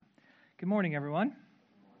Good morning, everyone.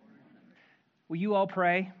 Will you all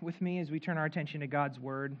pray with me as we turn our attention to God's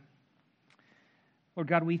Word? Lord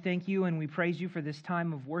God, we thank you and we praise you for this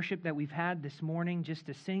time of worship that we've had this morning, just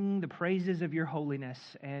to sing the praises of your holiness.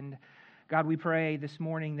 And God, we pray this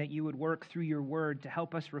morning that you would work through your Word to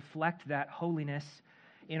help us reflect that holiness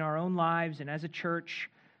in our own lives and as a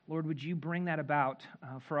church. Lord, would you bring that about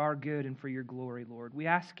for our good and for your glory, Lord? We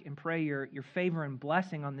ask and pray your favor and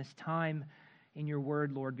blessing on this time in your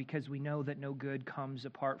word, Lord, because we know that no good comes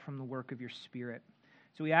apart from the work of your Spirit.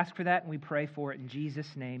 So we ask for that and we pray for it in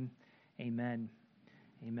Jesus' name. Amen.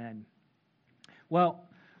 Amen. Well,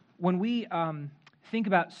 when we think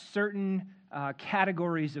about certain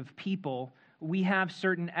categories of people, we have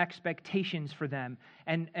certain expectations for them.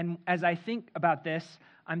 And as I think about this,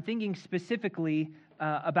 I'm thinking specifically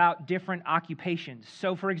about different occupations.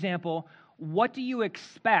 So, for example, what do you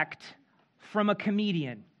expect from a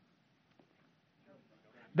comedian?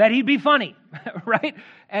 That he'd be funny, right?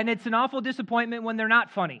 And it's an awful disappointment when they're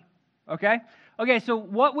not funny, okay? Okay, so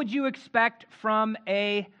what would you expect from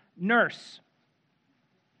a nurse?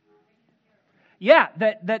 Yeah,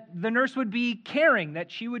 that the nurse would be caring, that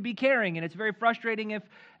she would be caring, and it's very frustrating if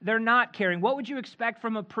they're not caring. What would you expect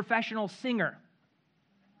from a professional singer?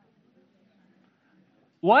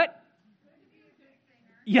 What?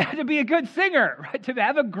 Yeah, to be a good singer, right? To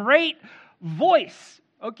have a great voice.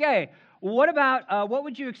 Okay. What about, what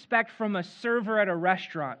would you expect from a server at a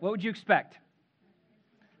restaurant? What would you expect?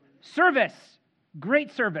 Service.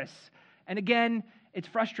 Great service. And again, it's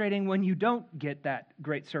frustrating when you don't get that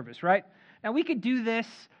great service, right? Now, we could do this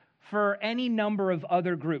for any number of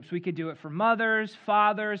other groups. We could do it for mothers,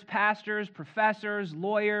 fathers, pastors, professors,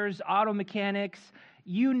 lawyers, auto mechanics,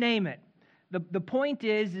 you name it. The point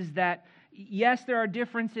is that, yes, there are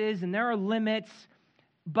differences and there are limits,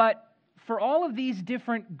 but for all of these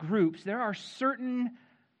different groups, there are certain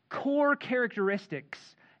core characteristics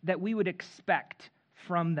that we would expect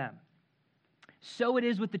from them. So it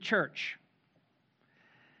is with the church.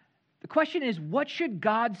 The question is, what should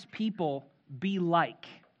God's people be like?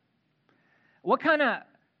 What kind of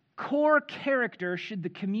core character should the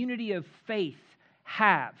community of faith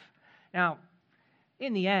have? Now,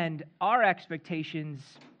 in the end, our expectations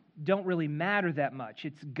don't really matter that much.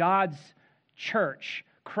 It's God's church.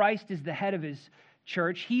 Christ is the head of his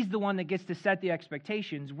church. He's the one that gets to set the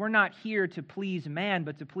expectations. We're not here to please man,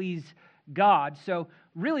 but to please God. So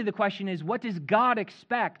really the question is, what does God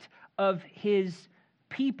expect of his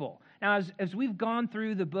people? Now, as we've gone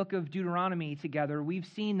through the book of Deuteronomy together, we've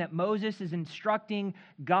seen that Moses is instructing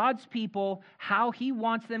God's people how he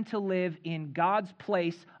wants them to live in God's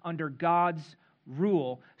place under God's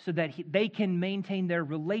rule so that they can maintain their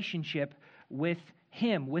relationship with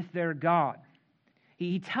him, with their God.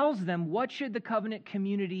 He tells them, what should the covenant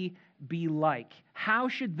community be like? How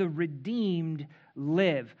should the redeemed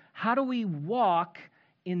live? How do we walk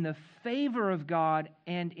in the favor of God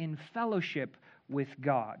and in fellowship with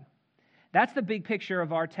God? That's the big picture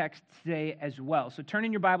of our text today as well. So turn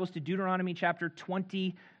in your Bibles to Deuteronomy chapter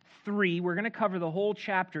 23. We're going to cover the whole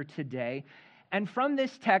chapter today. And from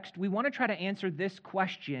this text, we want to try to answer this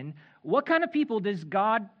question: what kind of people does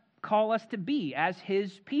God call us to be as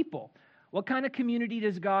his people? What kind of community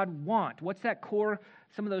does God want? What's that core,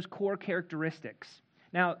 some of those core characteristics?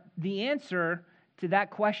 Now, the answer to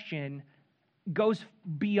that question goes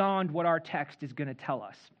beyond what our text is going to tell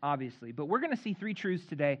us, obviously. But we're going to see three truths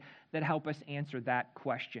today that help us answer that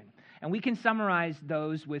question. And we can summarize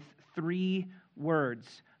those with three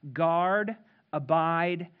words: guard,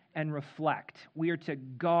 abide, and reflect. We are to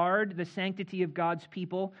guard the sanctity of God's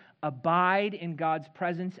people, abide in God's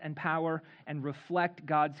presence and power, and reflect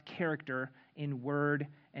God's character in word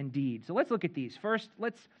and deed. So let's look at these. First,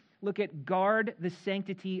 let's look at guard the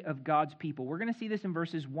sanctity of God's people. We're going to see this in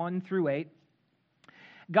verses 1 through 8.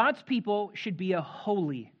 God's people should be a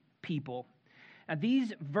holy people. Now,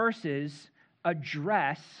 these verses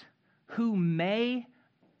address who may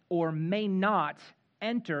or may not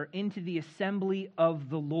enter into the assembly of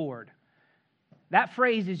the Lord. That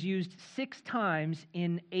phrase is used 6 times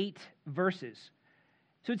in 8 verses.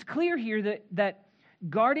 So it's clear here that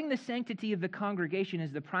guarding the sanctity of the congregation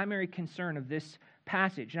is the primary concern of this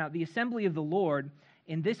passage. Now, the assembly of the Lord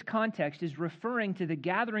in this context is referring to the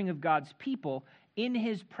gathering of God's people in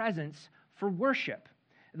his presence for worship.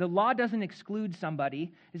 The law doesn't exclude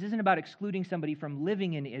somebody. This isn't about excluding somebody from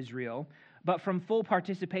living in Israel, but from full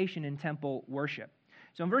participation in temple worship.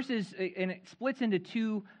 So in verses, and it splits into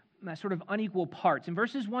 2 sort of unequal parts. In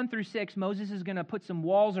verses 1 through 6, Moses is going to put some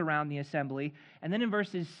walls around the assembly, and then in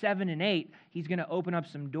verses 7 and 8, he's going to open up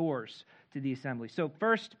some doors to the assembly. So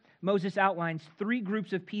first, Moses outlines 3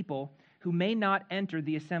 groups of people who may not enter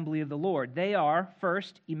the assembly of the Lord. They are,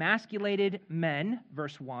 first, emasculated men,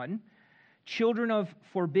 verse 1, children of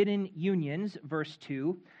forbidden unions, verse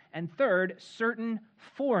 2, and third, certain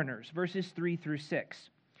foreigners, verses 3 through 6.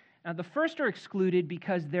 Now, the first are excluded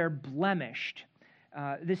because they're blemished.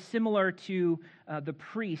 This is similar to the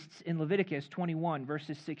priests in Leviticus 21,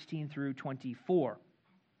 verses 16 through 24.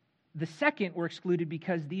 The second were excluded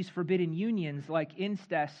because these forbidden unions, like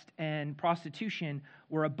incest and prostitution,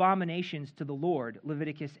 were abominations to the Lord,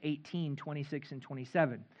 Leviticus 18, 26 and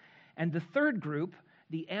 27. And the third group,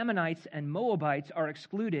 the Ammonites and Moabites, are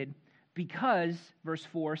excluded because, verse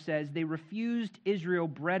 4 says, they refused Israel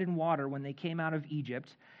bread and water when they came out of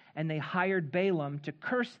Egypt, and they hired Balaam to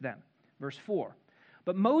curse them, verse 4.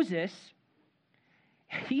 But Moses,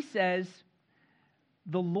 he says,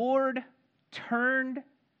 the Lord turned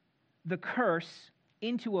the curse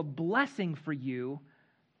into a blessing for you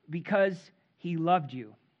because he loved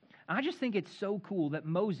you. I just think it's so cool that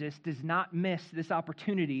Moses does not miss this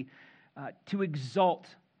opportunity to exalt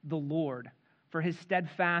the Lord for his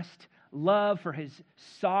steadfast love, for his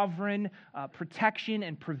sovereign protection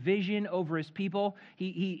and provision over his people.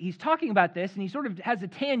 He's talking about this, and he sort of has a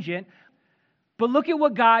tangent, but look at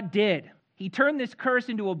what God did. He turned this curse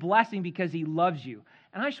into a blessing because he loves you.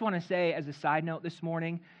 And I just want to say, as a side note this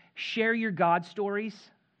morning, share your God stories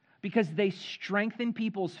because they strengthen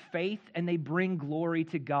people's faith and they bring glory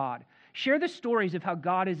to God. Share the stories of how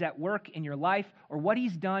God is at work in your life or what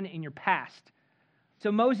he's done in your past.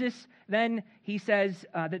 So Moses, then he says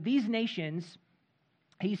that these nations,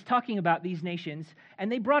 he's talking about these nations,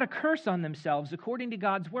 and they brought a curse on themselves according to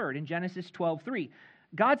God's word in Genesis 12:3.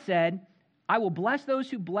 God said, I will bless those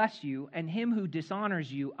who bless you, and him who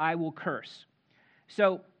dishonors you I will curse.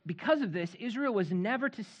 So because of this, Israel was never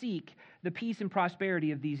to seek the peace and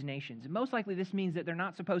prosperity of these nations. And most likely this means that they're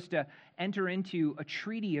not supposed to enter into a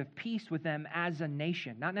treaty of peace with them as a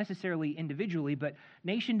nation, not necessarily individually, but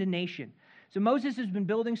nation to nation. So Moses has been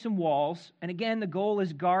building some walls, and again, the goal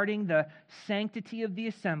is guarding the sanctity of the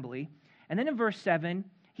assembly. And then in verse 7,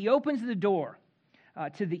 he opens the door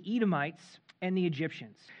to the Edomites and the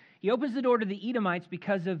Egyptians. He opens the door to the Edomites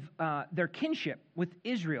because of their kinship with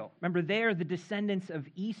Israel. Remember, they are the descendants of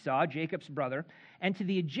Esau, Jacob's brother, and to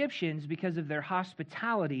the Egyptians because of their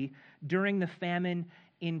hospitality during the famine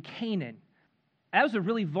in Canaan. That was a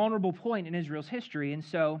really vulnerable point in Israel's history, and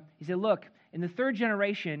so he said, look, in the third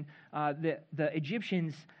generation, the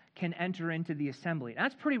Egyptians can enter into the assembly.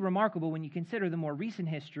 That's pretty remarkable when you consider the more recent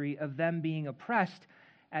history of them being oppressed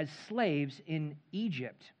as slaves in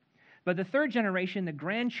Egypt. But the third generation, the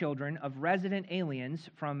grandchildren of resident aliens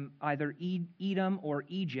from either Edom or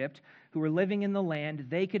Egypt who were living in the land,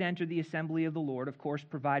 they could enter the assembly of the Lord, of course,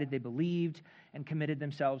 provided they believed and committed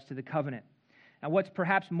themselves to the covenant. Now, what's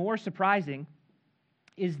perhaps more surprising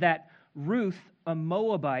is that Ruth, a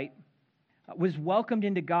Moabite, was welcomed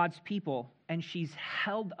into God's people, and she's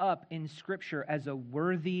held up in Scripture as a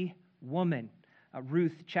worthy woman.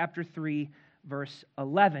 Ruth chapter 3, verse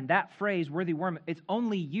 11. That phrase, worthy woman, it's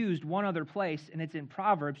only used one other place, and it's in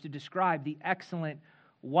Proverbs to describe the excellent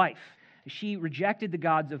wife. She rejected the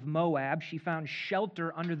gods of Moab. She found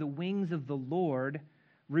shelter under the wings of the Lord,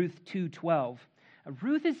 Ruth 2:12.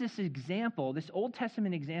 Ruth is this example, this Old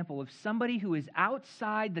Testament example of somebody who is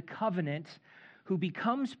outside the covenant, who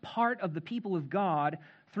becomes part of the people of God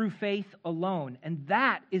through faith alone. And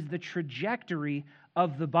that is the trajectory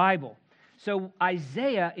of the Bible. So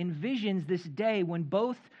Isaiah envisions this day when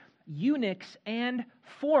both eunuchs and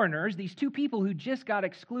foreigners, these two people who just got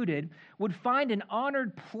excluded, would find an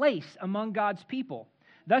honored place among God's people.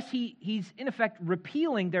 Thus, he's in effect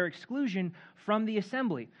repealing their exclusion from the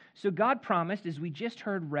assembly. So God promised, as we just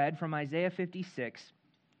heard read from Isaiah 56,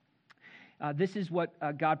 this is what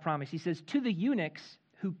God promised. He says, to the eunuchs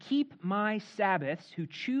who keep my Sabbaths, who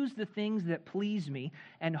choose the things that please me,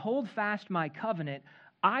 and hold fast my covenant,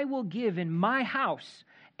 I will give in my house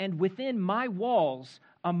and within my walls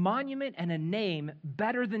a monument and a name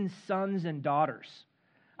better than sons and daughters.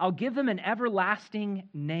 I'll give them an everlasting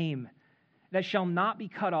name that shall not be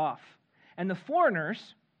cut off. And the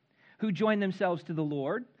foreigners who join themselves to the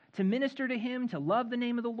Lord, to minister to him, to love the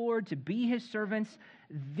name of the Lord, to be his servants,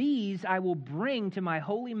 these I will bring to my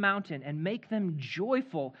holy mountain and make them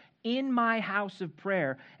joyful in my house of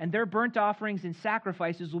prayer. And their burnt offerings and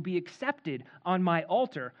sacrifices will be accepted on my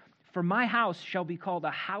altar. For my house shall be called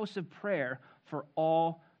a house of prayer for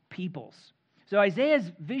all peoples. So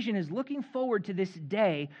Isaiah's vision is looking forward to this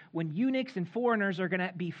day when eunuchs and foreigners are going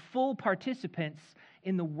to be full participants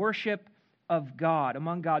in the worship of God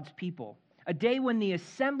among God's people. a day when the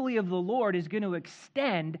assembly of the Lord is going to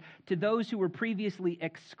extend to those who were previously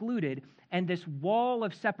excluded, and this wall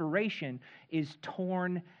of separation is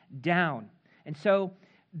torn down. And so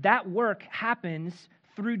that work happens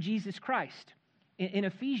through Jesus Christ. In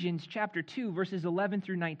Ephesians chapter 2, verses 11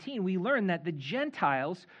 through 19, we learn that the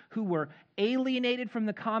Gentiles who were alienated from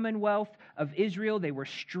the commonwealth of Israel, they were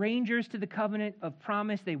strangers to the covenant of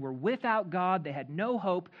promise, they were without God, they had no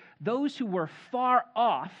hope. Those who were far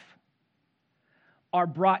off are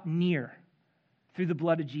brought near through the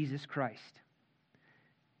blood of Jesus Christ.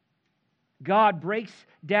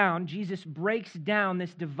 Jesus breaks down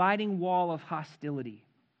this dividing wall of hostility,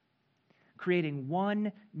 creating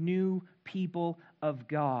one new people of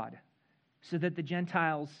God, so that the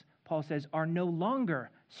Gentiles, Paul says, are no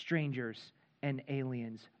longer strangers and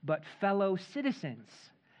aliens, but fellow citizens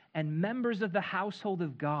and members of the household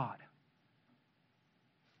of God.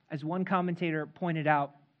 As one commentator pointed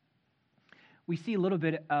out, we see a little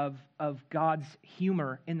bit of God's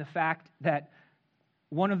humor in the fact that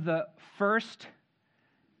one of the first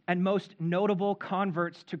and most notable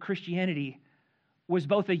converts to Christianity was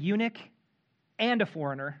both a eunuch and a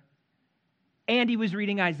foreigner, and he was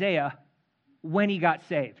reading Isaiah when he got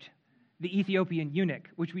saved, the Ethiopian eunuch,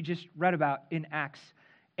 which we just read about in Acts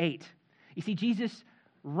 8. You see, Jesus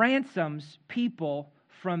ransoms people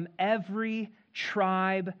from every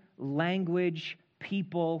tribe, language,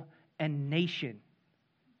 people, and nation.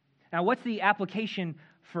 Now, what's the application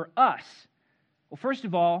for us? Well, first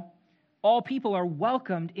of all people are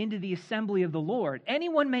welcomed into the assembly of the Lord.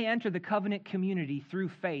 Anyone may enter the covenant community through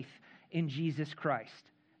faith in Jesus Christ.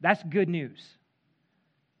 That's good news.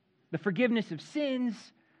 The forgiveness of sins,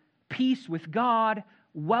 peace with God,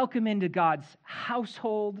 welcome into God's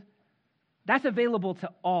household, that's available to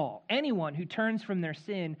all. Anyone who turns from their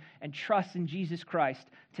sin and trusts in Jesus Christ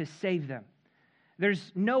to save them.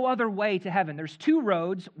 There's no other way to heaven. There's two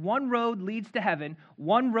roads. One road leads to heaven.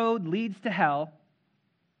 One road leads to hell.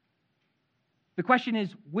 The question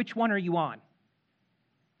is, which one are you on?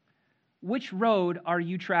 Which road are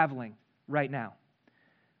you traveling right now?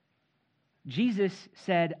 Jesus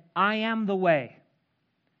said, I am the way.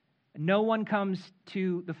 No one comes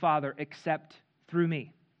to the Father except through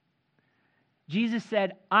me. Jesus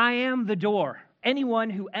said, I am the door.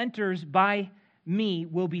 Anyone who enters by me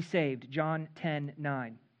will be saved. John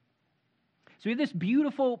 10:9. So we have this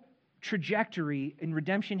beautiful trajectory in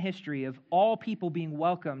redemption history of all people being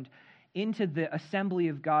welcomed into the assembly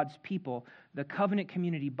of God's people, the covenant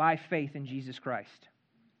community, by faith in Jesus Christ.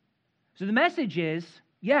 So the message is,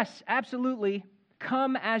 yes, absolutely,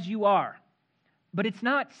 come as you are. But it's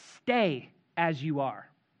not stay as you are.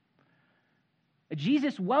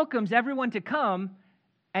 Jesus welcomes everyone to come,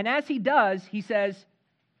 and as he does, he says,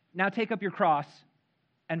 now take up your cross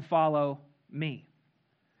and follow me.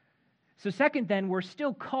 So second, then, we're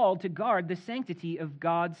still called to guard the sanctity of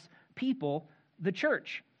God's people, the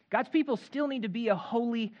church. God's people still need to be a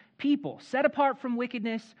holy people, set apart from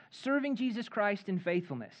wickedness, serving Jesus Christ in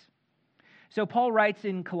faithfulness. So Paul writes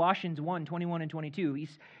in Colossians 1:21 and 22,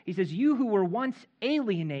 he says, you who were once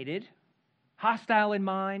alienated, hostile in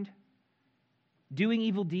mind, doing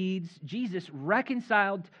evil deeds, Jesus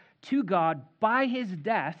reconciled to God by his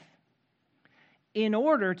death in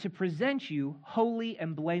order to present you holy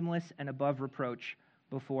and blameless and above reproach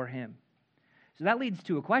before him. So that leads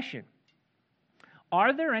to a question.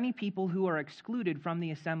 Are there any people who are excluded from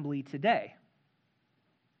the assembly today?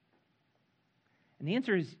 And the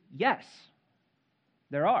answer is yes,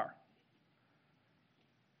 there are.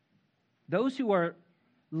 Those who are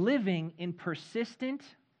living in persistent,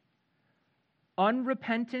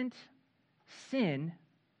 unrepentant sin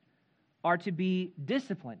are to be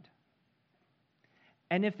disciplined.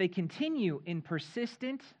 And if they continue in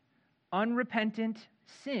persistent, unrepentant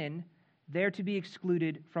sin, they're to be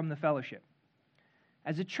excluded from the fellowship.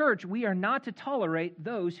 As a church, we are not to tolerate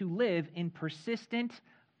those who live in persistent,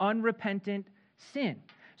 unrepentant sin.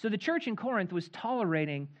 So the church in Corinth was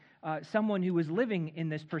tolerating someone who was living in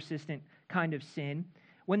this persistent kind of sin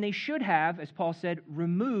when they should have, as Paul said,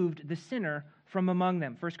 removed the sinner from among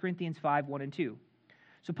them. 1 Corinthians 5:1 and 2.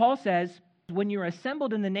 So Paul says, when you're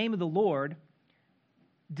assembled in the name of the Lord,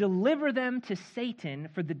 deliver them to Satan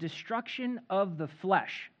for the destruction of the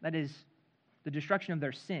flesh, that is, the destruction of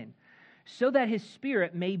their sin, so that his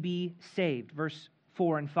spirit may be saved. Verse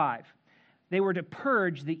 4 and 5. They were to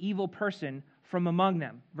purge the evil person from among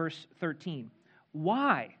them. Verse 13.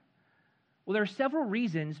 Why? Well, there are several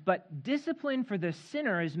reasons, but discipline for the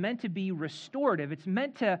sinner is meant to be restorative. It's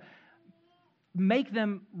meant to make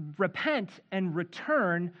them repent and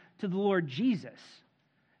return to the Lord Jesus.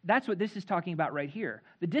 That's what this is talking about right here.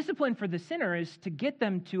 The discipline for the sinner is to get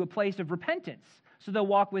them to a place of repentance, so they'll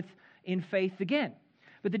walk in faith again.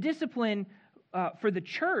 But the discipline for the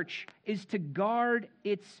church is to guard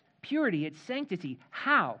its purity, its sanctity.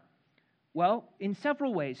 How? Well, in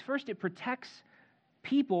several ways. First, it protects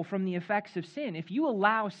people from the effects of sin. If you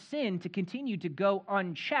allow sin to continue to go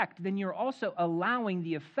unchecked, then you're also allowing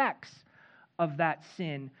the effects of that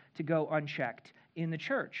sin to go unchecked in the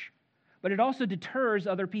church. But it also deters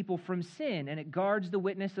other people from sin, and it guards the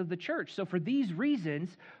witness of the church. So for these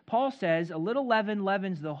reasons, Paul says, a little leaven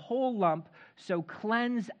leavens the whole lump, so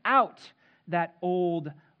cleanse out that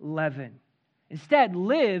old leaven. Instead,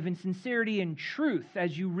 live in sincerity and truth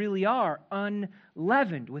as you really are,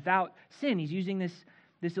 unleavened, without sin. He's using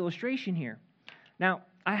this illustration here. Now,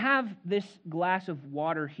 I have this glass of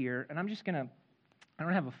water here, and I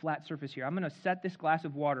don't have a flat surface here. I'm going to set this glass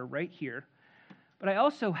of water right here. But I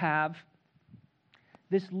also have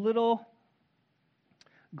this little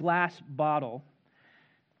glass bottle,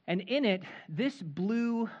 and in it, this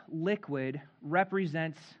blue liquid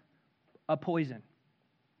represents a poison.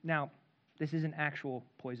 Now, this isn't actual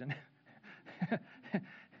poison.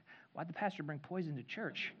 Why'd the pastor bring poison to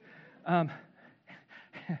church?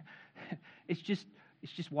 It's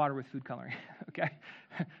just water with food coloring, okay?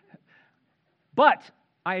 But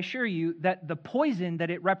I assure you that the poison that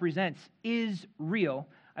it represents is real.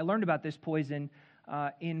 I learned about this poison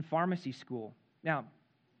in pharmacy school. Now,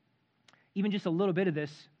 even just a little bit of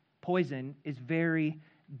this poison is very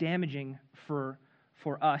damaging for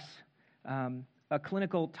us. A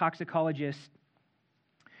clinical toxicologist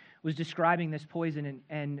was describing this poison,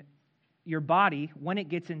 and your body, when it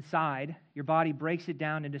gets inside, your body breaks it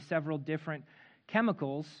down into several different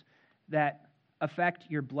chemicals that affect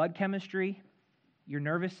your blood chemistry, your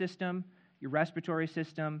nervous system, your respiratory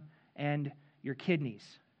system, and your kidneys.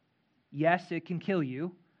 Yes, it can kill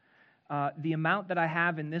you. The amount that I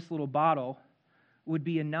have in this little bottle would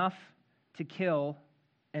be enough to kill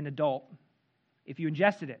an adult if you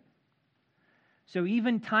ingested it. So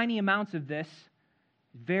even tiny amounts of this,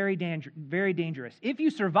 very dangerous. If you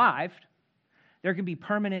survived, there can be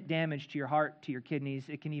permanent damage to your heart, to your kidneys.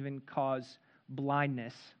 It can even cause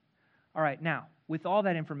blindness. All right, now, with all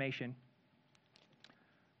that information,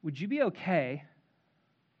 would you be okay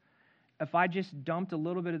if I just dumped a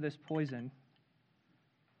little bit of this poison,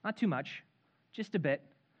 not too much, just a bit,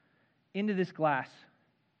 into this glass?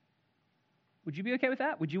 Would you be okay with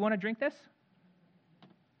that? Would you want to drink this?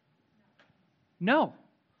 No.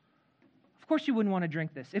 Of course you wouldn't want to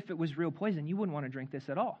drink this. If it was real poison, you wouldn't want to drink this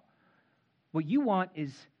at all. What you want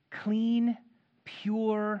is clean,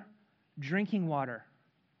 pure drinking water.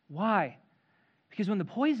 Why? Because when the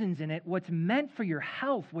poison's in it, what's meant for your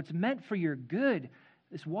health, what's meant for your good,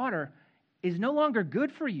 this water, is no longer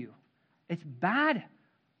good for you. It's bad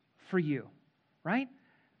for you, right?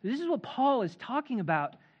 This is what Paul is talking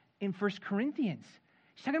about in 1 Corinthians.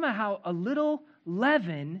 He's talking about how a little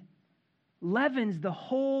leaven leavens the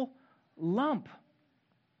whole lump.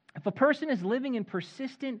 If a person is living in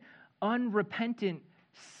persistent, unrepentant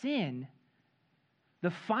sin, the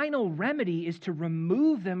final remedy is to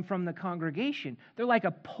remove them from the congregation. They're like a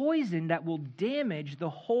poison that will damage the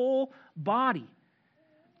whole body.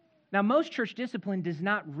 Now, most church discipline does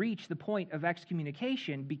not reach the point of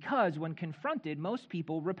excommunication because when confronted, most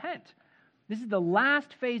people repent. This is the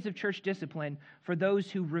last phase of church discipline for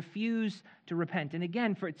those who refuse to repent. And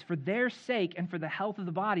again, it's for their sake and for the health of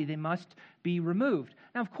the body, they must be removed.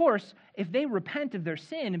 Now, of course, if they repent of their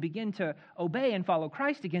sin and begin to obey and follow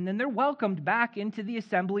Christ again, then they're welcomed back into the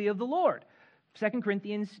assembly of the Lord. 2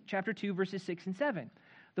 Corinthians chapter 2, verses 6 and 7.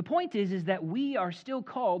 The point is that we are still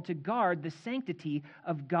called to guard the sanctity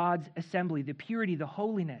of God's assembly, the purity, the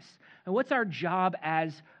holiness. And what's our job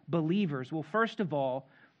as believers? Well, first of all,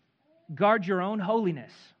 guard your own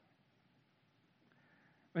holiness.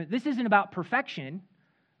 This isn't about perfection,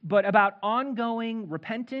 but about ongoing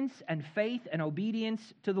repentance and faith and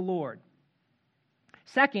obedience to the Lord.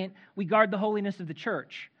 Second, we guard the holiness of the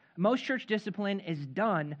church. Most church discipline is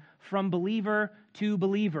done from believer to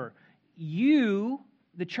believer. You,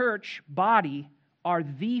 the church body, are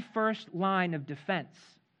the first line of defense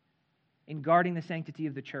in guarding the sanctity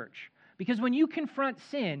of the church. Because when you confront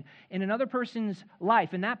sin in another person's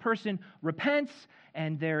life, and that person repents,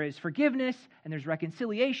 and there is forgiveness, and there's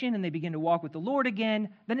reconciliation, and they begin to walk with the Lord again,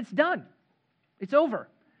 then it's done. It's over.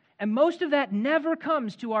 And most of that never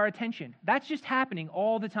comes to our attention. That's just happening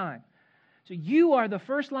all the time. So you are the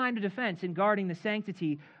first line of defense in guarding the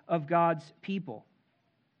sanctity of God's people.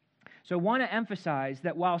 So I want to emphasize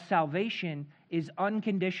that while salvation is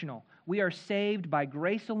unconditional, we are saved by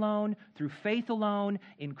grace alone, through faith alone,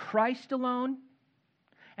 in Christ alone.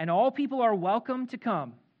 and all people are welcome to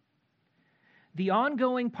come. The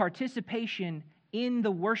ongoing participation in the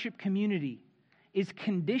worship community is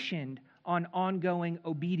conditioned on ongoing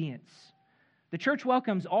obedience. The church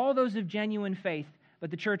welcomes all those of genuine faith, but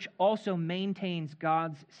the church also maintains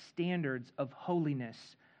God's standards of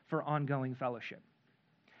holiness for ongoing fellowship.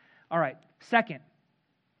 All right, second,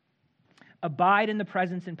 abide in the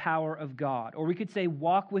presence and power of God. Or we could say,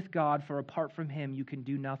 walk with God, for apart from Him you can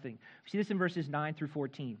do nothing. We see this in verses 9 through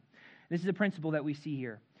 14. This is a principle that we see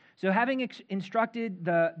here. So having instructed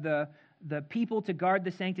the people to guard the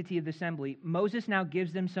sanctity of the assembly, Moses now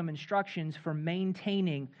gives them some instructions for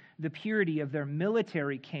maintaining the purity of their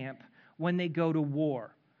military camp when they go to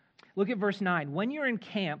war. Look at verse 9. When you're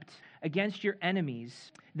encamped against your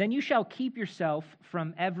enemies, then you shall keep yourself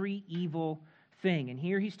from every evil thing. And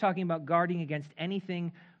here he's talking about guarding against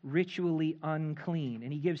anything ritually unclean.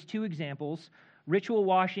 And he gives two examples: ritual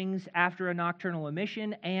washings after a nocturnal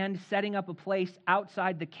emission and setting up a place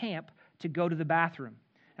outside the camp to go to the bathroom.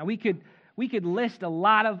 Now we could list a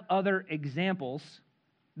lot of other examples.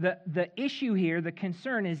 The issue here, the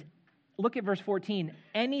concern is, look at verse 14,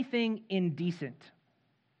 anything indecent.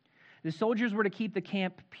 The soldiers were to keep the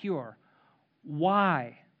camp pure.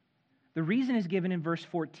 Why? The reason is given in verse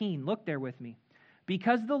 14. Look there with me.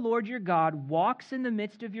 Because the Lord your God walks in the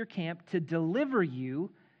midst of your camp to deliver you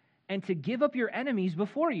and to give up your enemies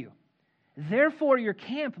before you. Therefore your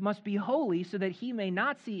camp must be holy, so that He may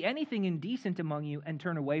not see anything indecent among you and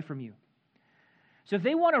turn away from you. So if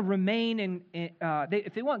they want to remain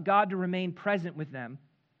if they want God to remain present with them,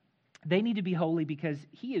 they need to be holy because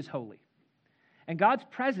He is holy. And God's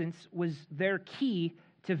presence was their key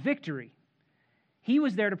to victory. He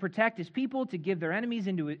was there to protect His people, to give their enemies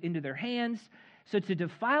into their hands. So to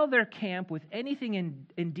defile their camp with anything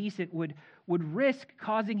indecent would risk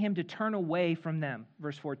causing Him to turn away from them.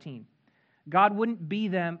 Verse 14. God wouldn't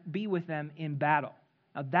be with them in battle.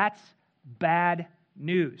 Now that's bad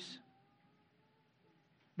news.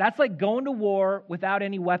 That's like going to war without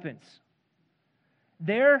any weapons.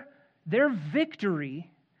 Their victory,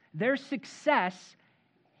 their success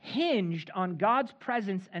hinged on God's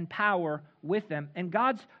presence and power with them. And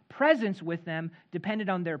God's presence with them depended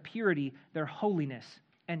on their purity, their holiness.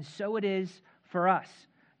 And so it is for us.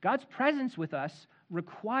 God's presence with us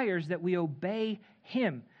requires that we obey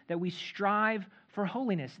Him, that we strive for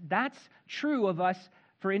holiness. That's true of us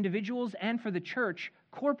for individuals and for the church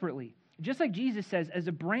corporately. Just like Jesus says, as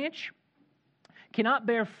a branch cannot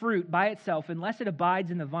bear fruit by itself unless it abides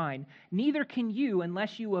in the vine, neither can you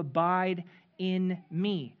unless you abide in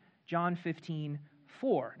me. John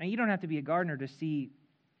 15:4. Now, you don't have to be a gardener to see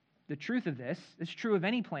the truth of this. It's true of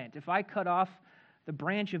any plant. If I cut off the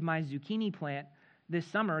branch of my zucchini plant this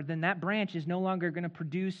summer, then that branch is no longer going to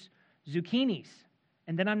produce zucchinis.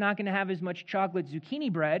 And then I'm not going to have as much chocolate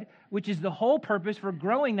zucchini bread, which is the whole purpose for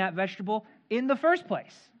growing that vegetable in the first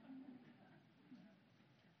place.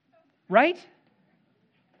 Right?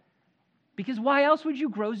 Because why else would you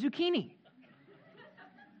grow zucchini?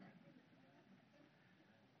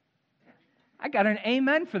 I got an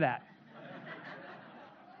amen for that.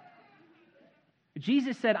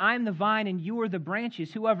 Jesus said, I am the vine and you are the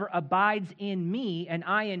branches. Whoever abides in me and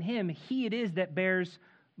I in him, he it is that bears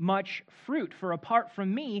much fruit. For apart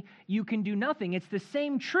from me, you can do nothing. It's the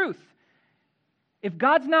same truth. If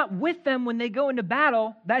God's not with them when they go into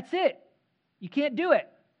battle, that's it. You can't do it.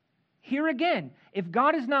 Here again, if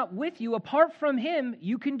God is not with you, apart from him,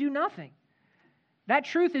 you can do nothing. That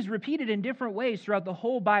truth is repeated in different ways throughout the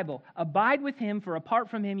whole Bible. Abide with him, for apart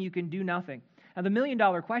from him, you can do nothing. Now, the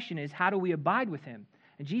million-dollar question is, how do we abide with him?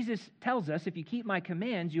 And Jesus tells us, if you keep my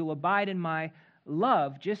commands, you'll abide in my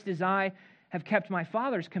love, just as I have kept my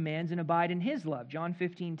Father's commands and abide in his love. John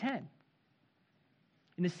 15:10.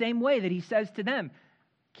 In the same way that he says to them,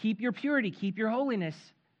 keep your purity, keep your holiness,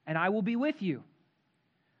 and I will be with you.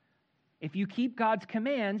 If you keep God's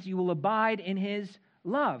commands, you will abide in his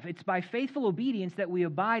love. It's by faithful obedience that we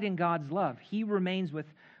abide in God's love. He remains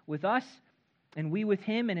with us, and we with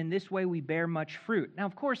him, and in this way we bear much fruit. Now,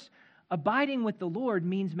 of course, abiding with the Lord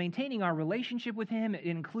means maintaining our relationship with him. It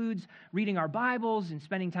includes reading our Bibles and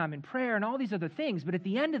spending time in prayer and all these other things. But at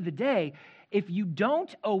the end of the day, if you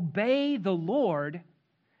don't obey the Lord,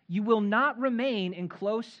 you will not remain in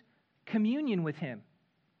close communion with him,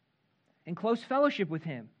 in close fellowship with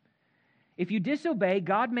him. If you disobey,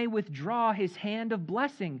 God may withdraw his hand of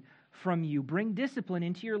blessing from you, bring discipline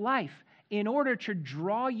into your life in order to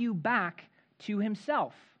draw you back to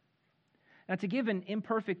himself. Now, to give an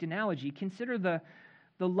imperfect analogy, consider the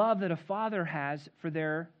love that a father has for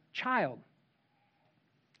their child.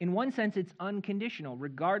 In one sense, it's unconditional.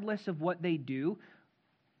 Regardless of what they do,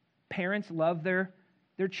 parents love their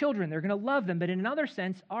their children. They're going to love them. But in another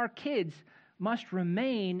sense, our kids must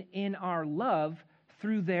remain in our love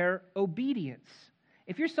through their obedience.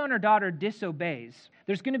 If your son or daughter disobeys,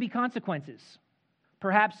 there's going to be consequences.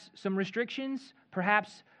 Perhaps some restrictions,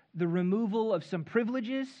 perhaps the removal of some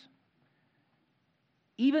privileges.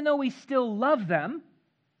 Even though we still love them,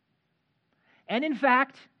 and in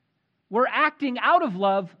fact, we're acting out of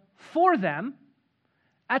love for them,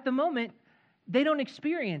 at the moment, they don't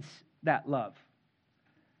experience that love.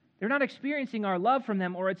 They're not experiencing our love from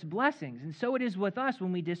them or its blessings. And so it is with us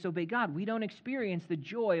when we disobey God. We don't experience the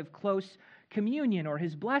joy of close communion or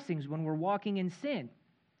His blessings when we're walking in sin.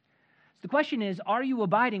 So the question is, are you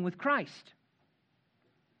abiding with Christ?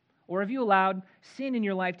 Or have you allowed sin in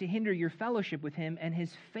your life to hinder your fellowship with Him and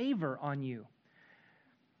His favor on you?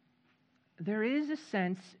 There is a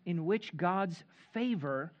sense in which God's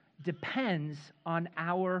favor depends on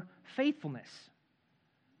our faithfulness.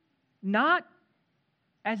 Not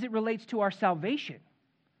as it relates to our salvation,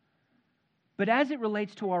 but as it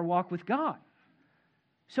relates to our walk with God.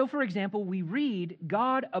 So, for example, we read,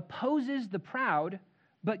 God opposes the proud,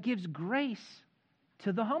 but gives grace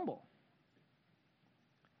to the humble.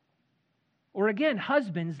 Or again,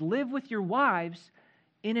 husbands, live with your wives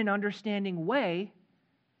in an understanding way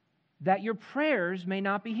that your prayers may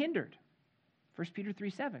not be hindered. 1 Peter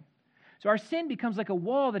 3:7. So our sin becomes like a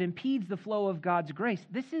wall that impedes the flow of God's grace.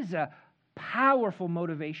 This is a powerful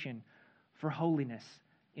motivation for holiness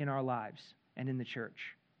in our lives and in the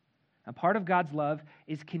church. A part of God's love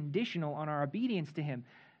is conditional on our obedience to Him.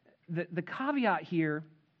 The caveat here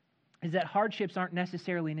is that hardships aren't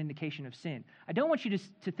necessarily an indication of sin. I don't want you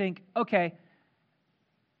to think, okay,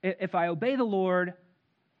 if I obey the Lord,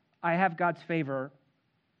 I have God's favor,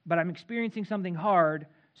 but I'm experiencing something hard,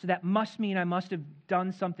 so that must mean I must have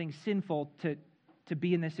done something sinful to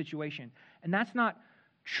be in this situation. And that's not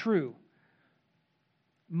true.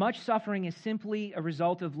 Much suffering is simply a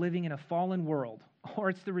result of living in a fallen world, or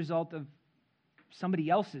it's the result of somebody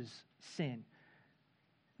else's sin.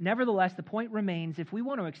 Nevertheless, the point remains, if we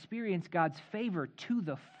want to experience God's favor to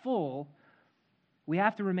the full, we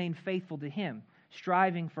have to remain faithful to Him,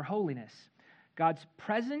 striving for holiness. God's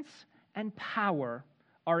presence and power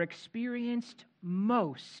are experienced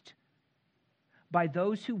most by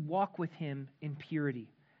those who walk with Him in purity.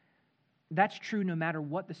 That's true no matter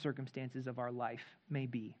what the circumstances of our life may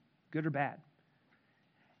be, good or bad.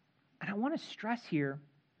 And I want to stress here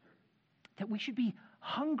that we should be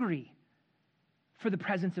hungry for the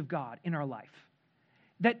presence of God in our life.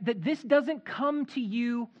 That this doesn't come to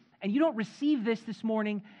you and you don't receive this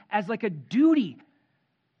morning as like a duty.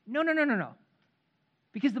 No.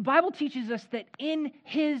 Because the Bible teaches us that in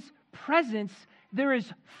His presence there is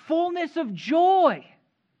fullness of joy.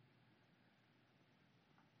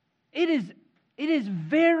 It is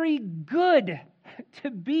very good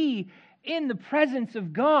to be in the presence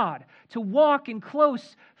of God, to walk in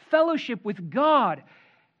close fellowship with God.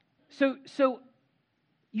 So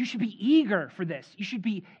you should be eager for this. You should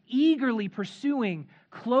be eagerly pursuing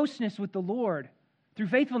closeness with the Lord through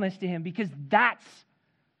faithfulness to Him, because that's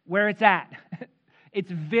where it's at. It's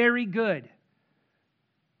very good.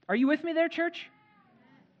 Are you with me there, church?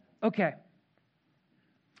 Okay.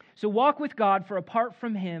 So walk with God, for apart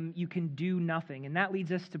from Him, you can do nothing. And that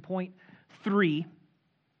leads us to point 3.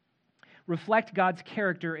 Reflect God's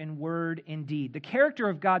character in word and deed. The character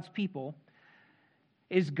of God's people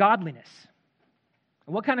is godliness.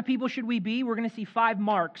 And what kind of people should we be? We're going to see 5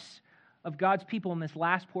 marks of God's people in this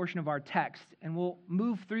last portion of our text. And we'll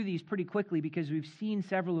move through these pretty quickly because we've seen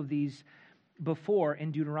several of these before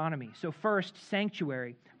in Deuteronomy. So first,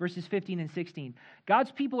 sanctuary, verses 15 and 16.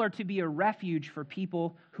 God's people are to be a refuge for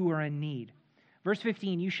people who are in need. Verse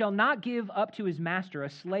 15, you shall not give up to his master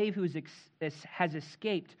a slave who has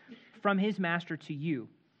escaped from his master to you.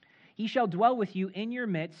 He shall dwell with you in your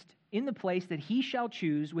midst, in the place that he shall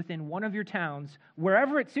choose within one of your towns,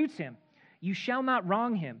 wherever it suits him. You shall not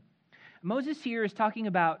wrong him. Moses here is talking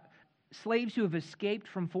about slaves who have escaped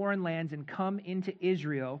from foreign lands and come into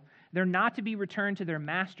Israel. They're not to be returned to their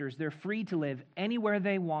masters. They're free to live anywhere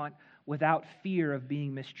they want without fear of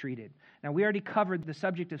being mistreated. Now, we already covered the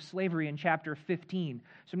subject of slavery in chapter 15,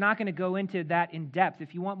 so I'm not going to go into that in depth.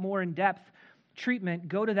 If you want more in-depth treatment,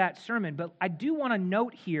 go to that sermon. But I do want to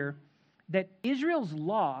note here that Israel's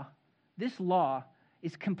law, this law,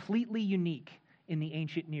 is completely unique in the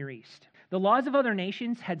ancient Near East. The laws of other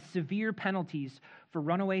nations had severe penalties for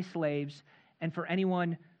runaway slaves and for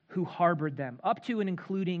anyone who harbored them, up to and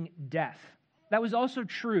including death. That was also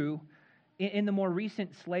true in the more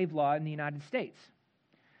recent slave law in the United States.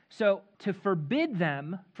 So to forbid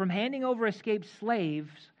them from handing over escaped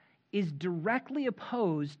slaves is directly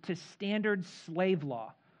opposed to standard slave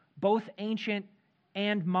law, both ancient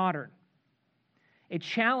and modern. It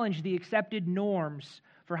challenged the accepted norms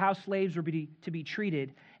for how slaves were to be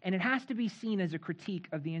treated, and it has to be seen as a critique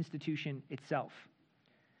of the institution itself.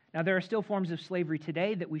 Now, there are still forms of slavery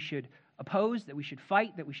today that we should oppose, that we should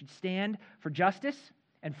fight, that we should stand for justice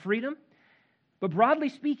and freedom. But broadly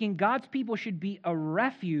speaking, God's people should be a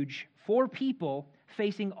refuge for people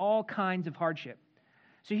facing all kinds of hardship.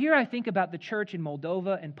 So here I think about the church in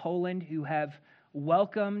Moldova and Poland who have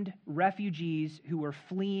welcomed refugees who were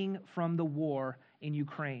fleeing from the war in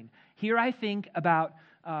Ukraine. Here I think about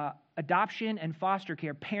adoption and foster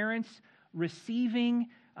care, parents receiving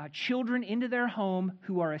children into their home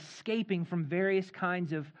who are escaping from various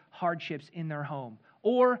kinds of hardships in their home,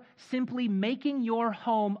 or simply making your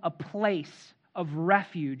home a place of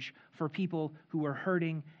refuge for people who are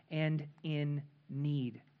hurting and in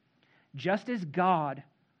need. Just as God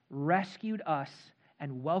rescued us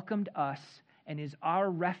and welcomed us and is our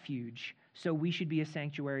refuge, so we should be a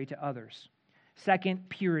sanctuary to others. Second,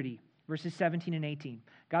 purity. Verses 17 and 18.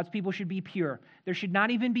 God's people should be pure. There should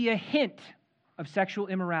not even be a hint of sexual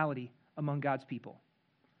immorality among God's people.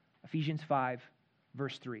 Ephesians 5,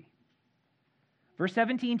 verse 3. Verse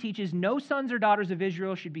 17 teaches no sons or daughters of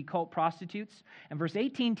Israel should be cult prostitutes. And verse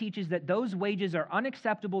 18 teaches that those wages are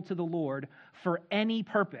unacceptable to the Lord for any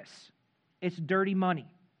purpose. It's dirty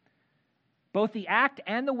money. Both the act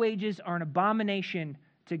and the wages are an abomination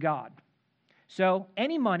to God. So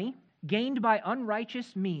any money gained by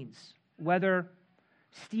unrighteous means, whether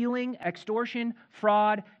stealing, extortion,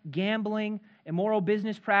 fraud, gambling, immoral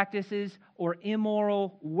business practices, or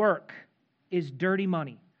immoral work, is dirty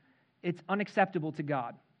money. It's unacceptable to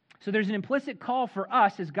God. So there's an implicit call for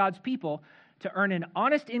us as God's people to earn an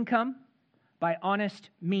honest income by honest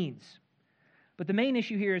means. But the main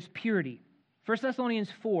issue here is purity. 1 Thessalonians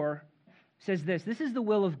 4 says this is the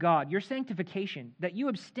will of God, your sanctification, that you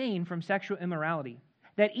abstain from sexual immorality,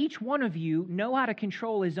 that each one of you know how to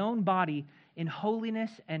control his own body in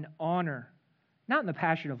holiness and honor, not in the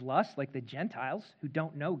passion of lust like the Gentiles who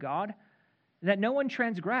don't know God, that no one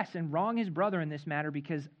transgress and wrong his brother in this matter,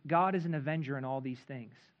 because God is an avenger in all these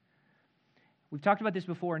things. We've talked about this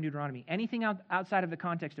before in Deuteronomy. Anything outside of the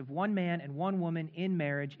context of one man and one woman in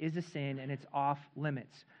marriage is a sin, and it's off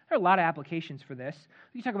limits. There are a lot of applications for this.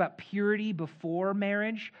 We can talk about purity before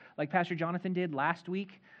marriage, like Pastor Jonathan did last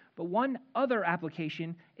week. But one other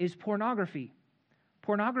application is pornography.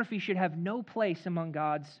 Pornography should have no place among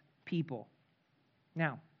God's people.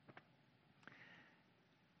 Now,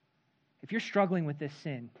 if you're struggling with this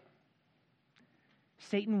sin,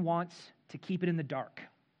 Satan wants to keep it in the dark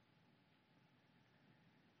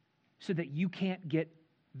so that you can't get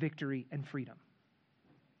victory and freedom.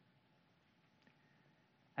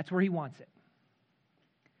 That's where he wants it.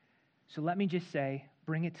 So let me just say,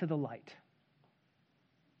 bring it to the light.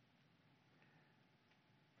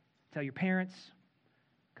 Tell your parents,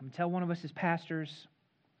 come tell one of us as pastors,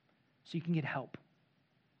 so you can get help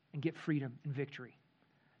and get freedom and victory.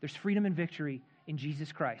 There's freedom and victory in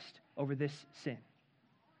Jesus Christ over this sin.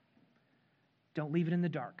 Don't leave it in the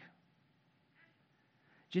dark.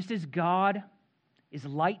 Just as God is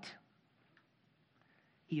light,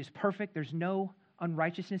 he is perfect, there's no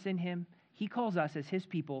unrighteousness in him, he calls us as his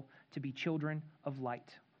people to be children of light.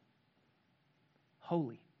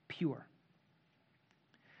 Holy, pure.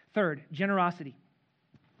 Third, generosity.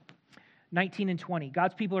 19 and 20.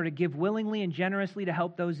 God's people are to give willingly and generously to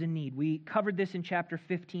help those in need. We covered this in chapter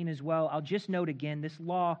 15 as well. I'll just note again, this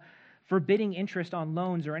law forbidding interest on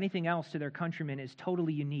loans or anything else to their countrymen is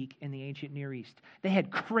totally unique in the ancient Near East. They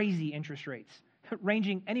had crazy interest rates,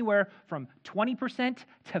 ranging anywhere from 20%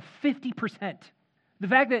 to 50%. The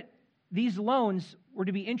fact that these loans were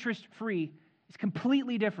to be interest-free is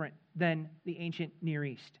completely different than the ancient Near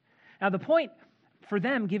East. Now, the point for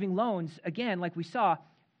them giving loans, again, like we saw,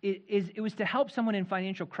 it was to help someone in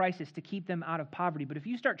financial crisis, to keep them out of poverty. But if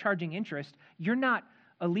you start charging interest, you're not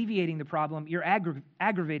alleviating the problem, you're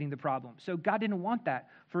aggravating the problem. So God didn't want that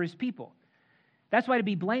for his people. That's why to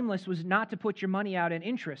be blameless was not to put your money out in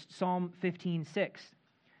interest, Psalm 15:6.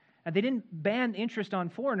 Now, they didn't ban interest on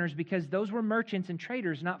foreigners because those were merchants and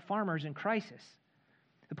traders, not farmers in crisis.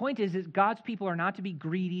 The point is that God's people are not to be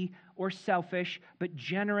greedy or selfish, but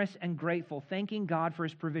generous and grateful, thanking God for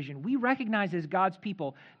his provision. We recognize as God's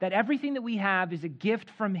people that everything that we have is a gift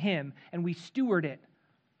from him, and we steward it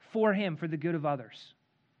for him for the good of others.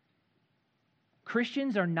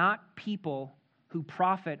 Christians are not people who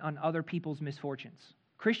profit on other people's misfortunes.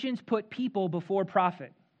 Christians put people before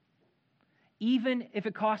profit, even if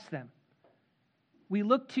it costs them. We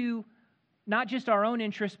look to not just our own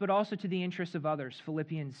interests, but also to the interests of others,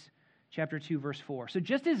 Philippians chapter 2, verse 4. So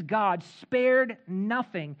just as God spared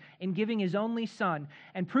nothing in giving his only Son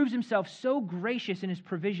and proves himself so gracious in his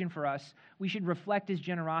provision for us, we should reflect his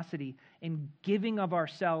generosity in giving of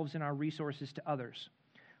ourselves and our resources to others.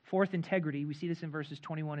 Fourth, integrity. We see this in verses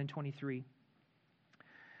 21 and 23.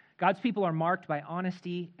 God's people are marked by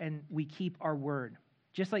honesty, and we keep our word,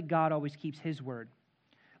 just like God always keeps his word.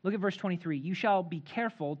 Look at verse 23. You shall be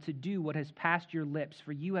careful to do what has passed your lips,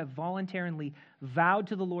 for you have voluntarily vowed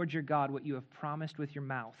to the Lord your God what you have promised with your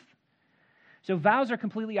mouth. So vows are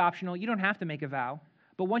completely optional. You don't have to make a vow.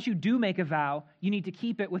 But once you do make a vow, you need to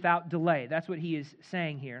keep it without delay. That's what he is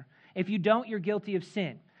saying here. If you don't, you're guilty of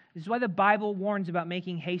sin. This is why the Bible warns about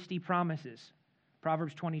making hasty promises.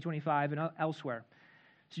 Proverbs 20:25 and elsewhere.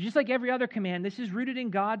 So just like every other command, this is rooted in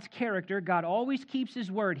God's character. God always keeps his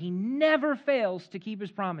word. He never fails to keep his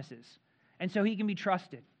promises. And so he can be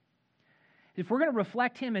trusted. If we're going to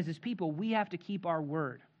reflect him as his people, we have to keep our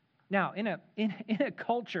word. Now, in a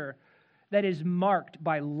culture that is marked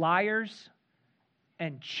by liars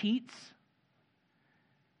and cheats,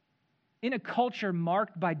 in a culture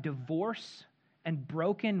marked by divorce and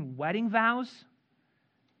broken wedding vows,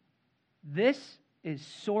 this is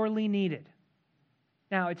sorely needed.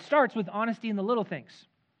 Now, it starts with honesty in the little things.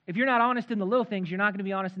 If you're not honest in the little things, you're not going to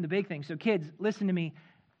be honest in the big things. So kids, listen to me.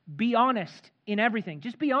 Be honest in everything.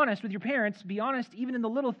 Just be honest with your parents. Be honest even in the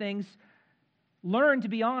little things. Learn to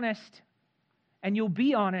be honest, and you'll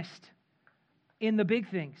be honest in the big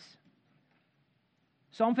things.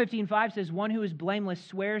 Psalm 15:5 says, one who is blameless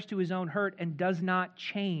swears to his own hurt and does not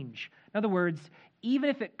change. In other words, even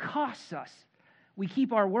if it costs us, we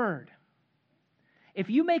keep our word. If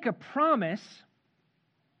you make a promise,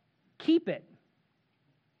 keep it.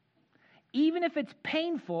 Even if it's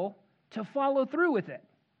painful to follow through with it.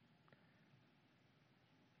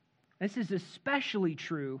 This is especially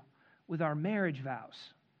true with our marriage vows.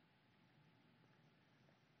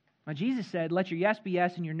 Now, Jesus said, let your yes be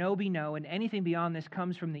yes and your no be no, and anything beyond this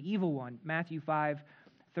comes from the evil one. Matthew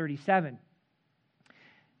 5:37.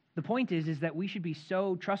 The point is that we should be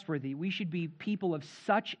so trustworthy. We should be people of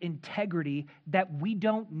such integrity that we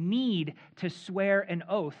don't need to swear an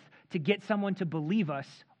oath to get someone to believe us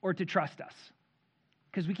or to trust us.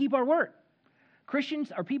 Because we keep our word.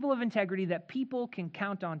 Christians are people of integrity that people can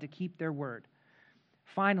count on to keep their word.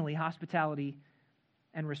 Finally, hospitality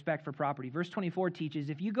and respect for property. Verse 24 teaches,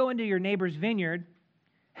 if you go into your neighbor's vineyard,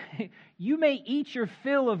 you may eat your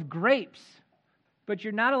fill of grapes, but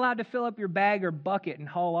you're not allowed to fill up your bag or bucket and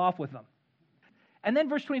haul off with them. And then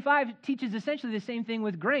verse 25 teaches essentially the same thing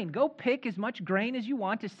with grain. Go pick as much grain as you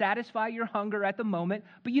want to satisfy your hunger at the moment,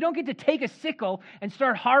 but you don't get to take a sickle and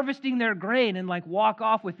start harvesting their grain and walk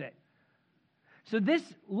off with it. So this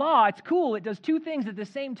law, it's cool. It does two things at the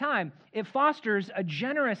same time. It fosters a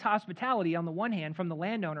generous hospitality on the one hand from the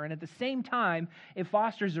landowner, and at the same time, it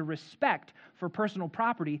fosters a respect for personal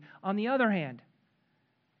property on the other hand.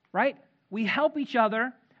 Right? We help each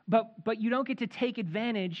other, but you don't get to take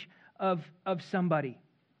advantage of somebody.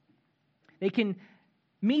 They can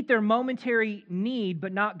meet their momentary need,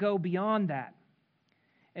 but not go beyond that.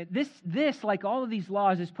 This, like all of these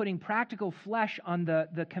laws, is putting practical flesh on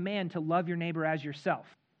the command to love your neighbor as yourself.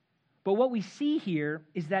 But what we see here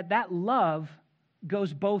is that love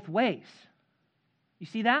goes both ways. You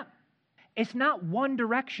see that? It's not one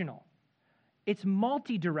directional. It's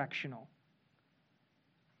multi-directional.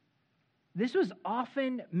 This was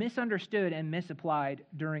often misunderstood and misapplied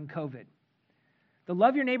during COVID. The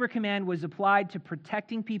love your neighbor command was applied to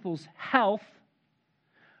protecting people's health,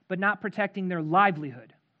 but not protecting their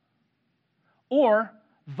livelihood. Or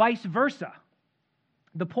vice versa.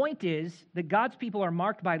 The point is that God's people are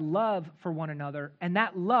marked by love for one another, and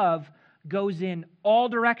that love goes in all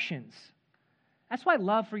directions. That's why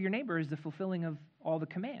love for your neighbor is the fulfilling of all the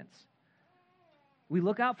commands. We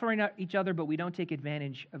look out for each other, but we don't take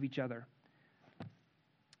advantage of each other.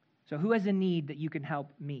 So who has a need that you can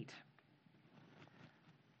help meet?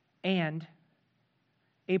 And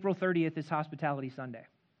April 30th is Hospitality Sunday.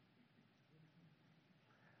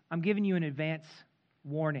 I'm giving you an advance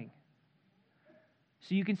warning.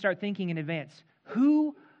 So you can start thinking in advance.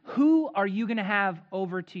 Who are you going to have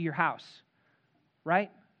over to your house?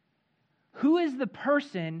 Right? Who is the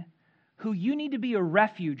person who you need to be a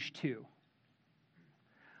refuge to?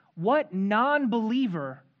 What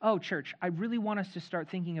non-believer, church, I really want us to start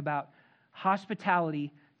thinking about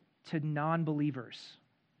hospitality to non-believers.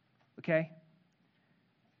 Okay?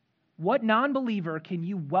 What non-believer can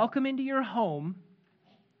you welcome into your home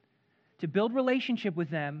to build relationship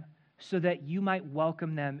with them so that you might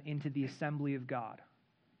welcome them into the assembly of God?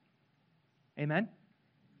 Amen?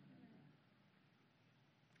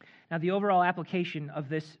 Now, the overall application of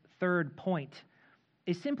this third point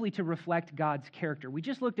is simply to reflect God's character. We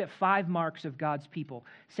just looked at 5 marks of God's people: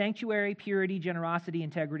 sanctuary, purity, generosity,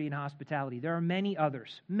 integrity, and hospitality. There are many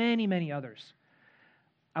others, many, many others.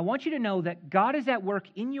 I want you to know that God is at work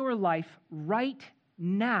in your life right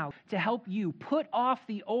now to help you put off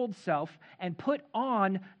the old self and put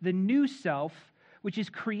on the new self, which is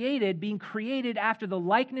being created after the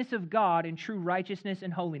likeness of God in true righteousness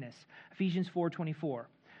and holiness. Ephesians 4:24.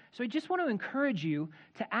 So I just want to encourage you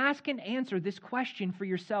to ask and answer this question for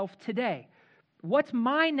yourself today. What's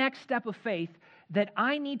my next step of faith that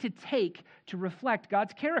I need to take to reflect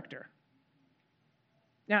God's character?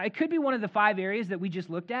 Now, it could be one of the 5 areas that we just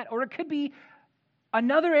looked at, or it could be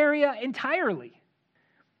another area entirely.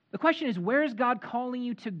 The question is, where is God calling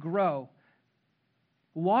you to grow?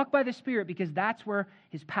 Walk by the Spirit, because that's where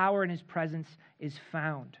His power and His presence is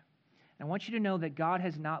found. And I want you to know that God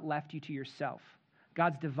has not left you to yourself.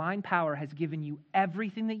 God's divine power has given you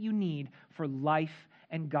everything that you need for life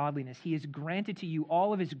and godliness. He has granted to you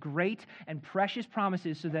all of His great and precious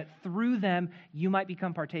promises so that through them you might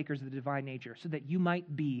become partakers of the divine nature, so that you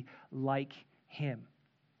might be like Him.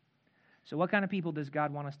 So what kind of people does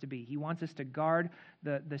God want us to be? He wants us to guard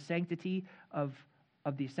the sanctity of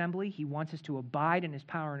the assembly. He wants us to abide in His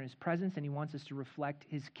power and His presence, and He wants us to reflect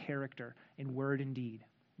His character in word and deed.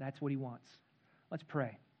 That's what He wants. Let's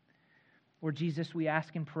pray. Lord Jesus, we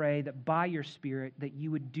ask and pray that by your Spirit that you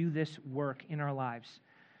would do this work in our lives.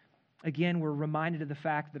 Again, we're reminded of the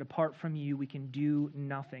fact that apart from you, we can do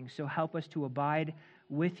nothing. So help us to abide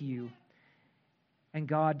with you. And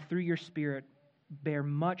God, through your Spirit, bear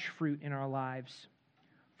much fruit in our lives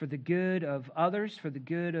for the good of others, for the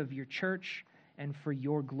good of your church, and for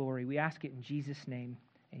your glory. We ask it in Jesus' name.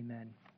 Amen.